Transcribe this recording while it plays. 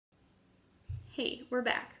Hey, we're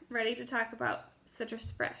back, ready to talk about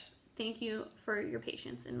Citrus Fresh. Thank you for your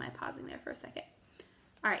patience in my pausing there for a second.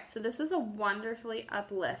 Alright, so this is a wonderfully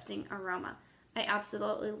uplifting aroma. I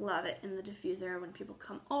absolutely love it in the diffuser when people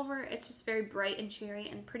come over. It's just very bright and cherry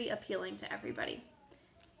and pretty appealing to everybody.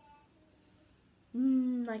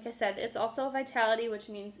 Like I said, it's also a vitality, which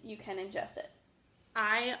means you can ingest it.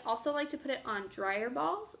 I also like to put it on dryer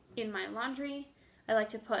balls in my laundry. I like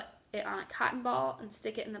to put it on a cotton ball and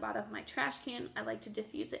stick it in the bottom of my trash can. I like to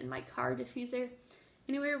diffuse it in my car diffuser.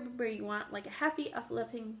 Anywhere where you want like a happy,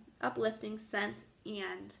 uplifting scent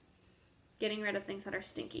and getting rid of things that are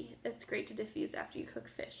stinky. It's great to diffuse after you cook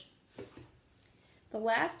fish. The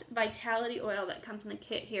last vitality oil that comes in the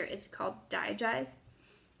kit here is called Digize.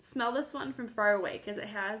 Smell this one from far away because it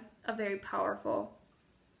has a very powerful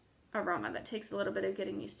aroma that takes a little bit of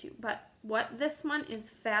getting used to. But what this one is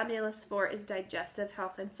fabulous for is digestive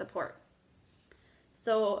health and support.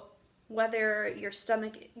 So whether your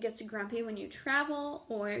stomach gets grumpy when you travel,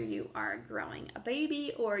 or you are growing a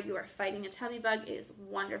baby, or you are fighting a tummy bug, it is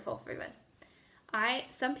wonderful for this.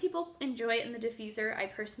 Some people enjoy it in the diffuser. I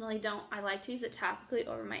personally don't. I like to use it topically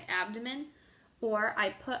over my abdomen, or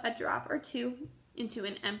I put a drop or two into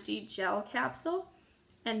an empty gel capsule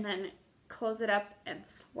and then close it up and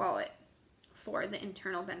swallow it for the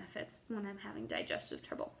internal benefits when I'm having digestive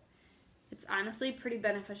troubles. It's honestly pretty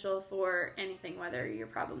beneficial for anything, whether your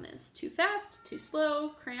problem is too fast, too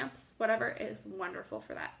slow, cramps, whatever. It is wonderful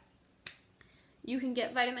for that. You can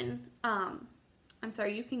get you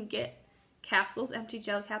can get capsules, empty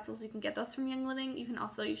gel capsules. You can get those from Young Living. You can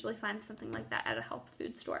also usually find something like that at a health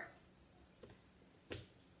food store.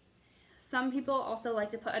 Some people also like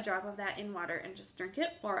to put a drop of that in water and just drink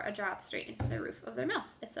it, or a drop straight into the roof of their mouth.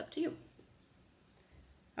 It's up to you.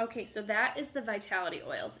 Okay, so that is the vitality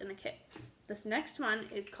oils in the kit. This next one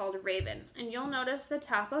is called Raven, and you'll notice the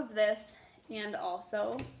top of this and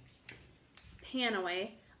also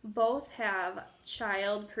Panaway both have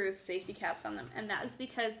child-proof safety caps on them, and that is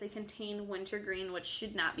because they contain wintergreen, which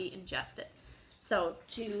should not be ingested. So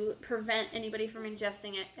to prevent anybody from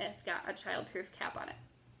ingesting it, it's got a child-proof cap on it.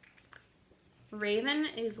 Raven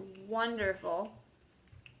is wonderful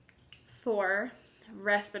for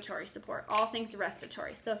respiratory support, all things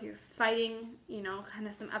respiratory. So if you're fighting, kind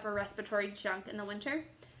of some upper respiratory junk in the winter,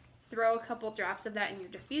 throw a couple drops of that in your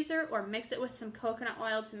diffuser, or mix it with some coconut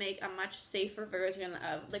oil to make a much safer version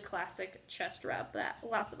of the classic chest rub that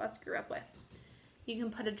lots of us grew up with. You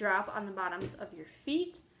can put a drop on the bottoms of your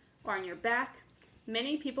feet or on your back.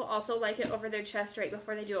 Many people also like it over their chest right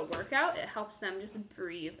before they do a workout. It helps them just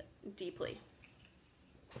breathe deeply.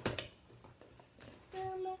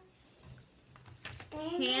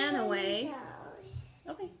 Panaway.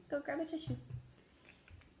 Okay, go grab a tissue.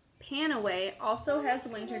 Panaway also has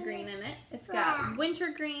wintergreen in it. It's got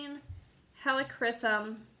wintergreen,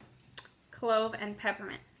 helichrysum, clove, and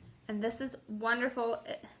peppermint. And this is wonderful.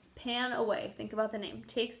 Panaway, think about the name,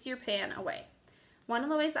 takes your pan away. One of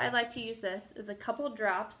the ways I like to use this is a couple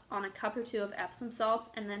drops on a cup or two of Epsom salts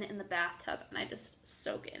and then in the bathtub, and I just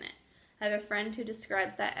soak in it. I have a friend who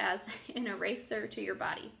describes that as an eraser to your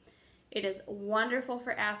body. It is wonderful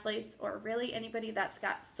for athletes or really anybody that's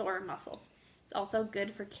got sore muscles. It's also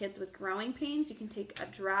good for kids with growing pains. You can take a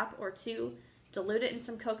drop or two, dilute it in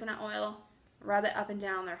some coconut oil, rub it up and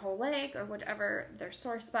down their whole leg or whatever their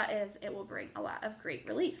sore spot is. It will bring a lot of great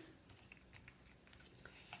relief.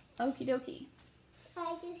 Okie dokie.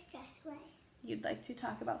 I do stress away. You'd like to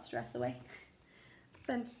talk about stress away?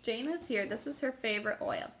 Since Jane is here, this is her favorite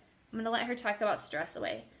oil. I'm going to let her talk about stress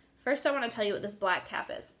away. First, I want to tell you what this black cap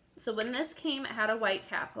is. So when this came, it had a white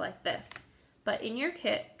cap like this. But in your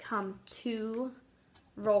kit come 2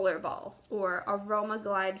 roller balls or Aroma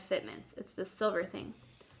Glide Fitments. It's the silver thing.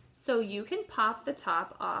 So you can pop the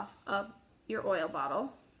top off of your oil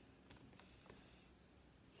bottle.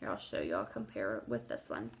 Here, I'll show you. I'll compare with this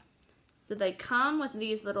one. So they come with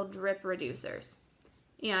these little drip reducers.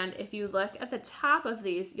 And if you look at the top of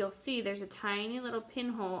these, you'll see there's a tiny little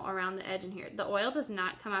pinhole around the edge in here. The oil does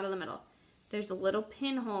not come out of the middle. There's a little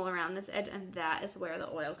pinhole around this edge, and that is where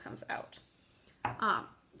the oil comes out.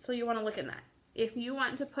 So you want to look in that. If you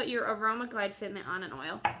want to put your Aroma Glide Fitment on an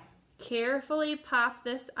oil, carefully pop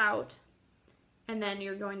this out, and then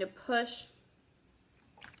you're going to push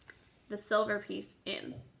the silver piece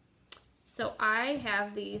in. So I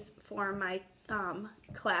have these for my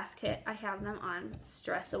class kit. I have them on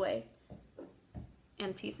Stress Away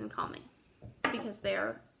and Peace and Calming because they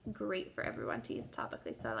are great for everyone to use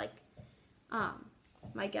topically. So I like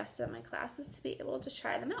my guests in my classes to be able to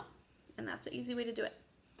try them out, and that's an easy way to do it.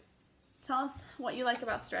 Tell us what you like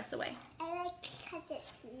about Stress Away. I like because it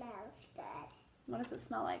smells good. What does it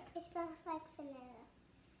smell like? It smells like vanilla.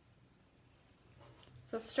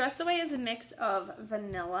 So Stress Away is a mix of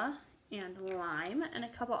vanilla and lime and a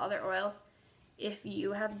couple other oils. If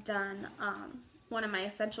you have done one of my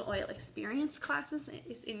essential oil experience classes,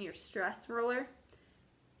 it's in your stress roller.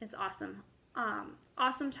 It's awesome.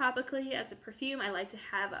 Awesome topically as a perfume. I like to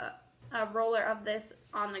have a roller of this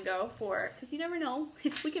on the go because you never know.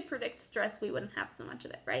 If we could predict stress, we wouldn't have so much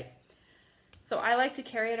of it, right? So I like to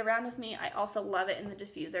carry it around with me. I also love it in the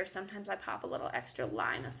diffuser. Sometimes I pop a little extra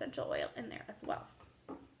lime essential oil in there as well.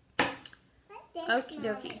 Okie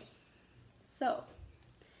dokie. So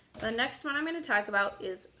the next one I'm going to talk about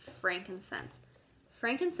is frankincense.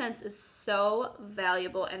 Frankincense is so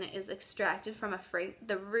valuable, and it is extracted from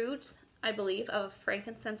the root, I believe, of a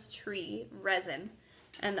frankincense tree resin.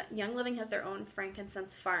 And Young Living has their own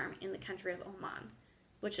frankincense farm in the country of Oman,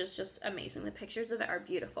 which is just amazing. The pictures of it are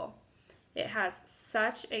beautiful. It has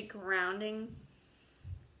such a grounding,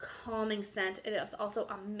 calming scent. It is also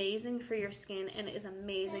amazing for your skin, and it is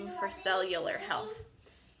amazing for cellular health.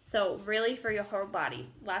 So really for your whole body.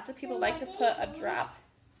 Lots of people like to put a drop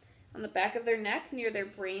on the back of their neck near their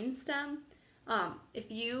brain stem. If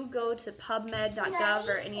you go to PubMed.gov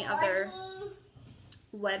or any other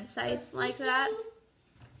websites like that,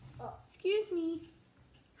 excuse me.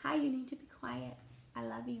 Hi, you need to be quiet. I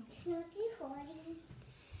love you.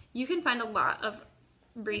 You can find a lot of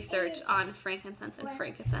research on frankincense and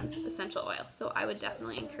frankincense essential oil. So I would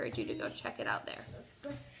definitely encourage you to go check it out there.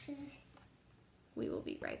 We will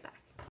be right back.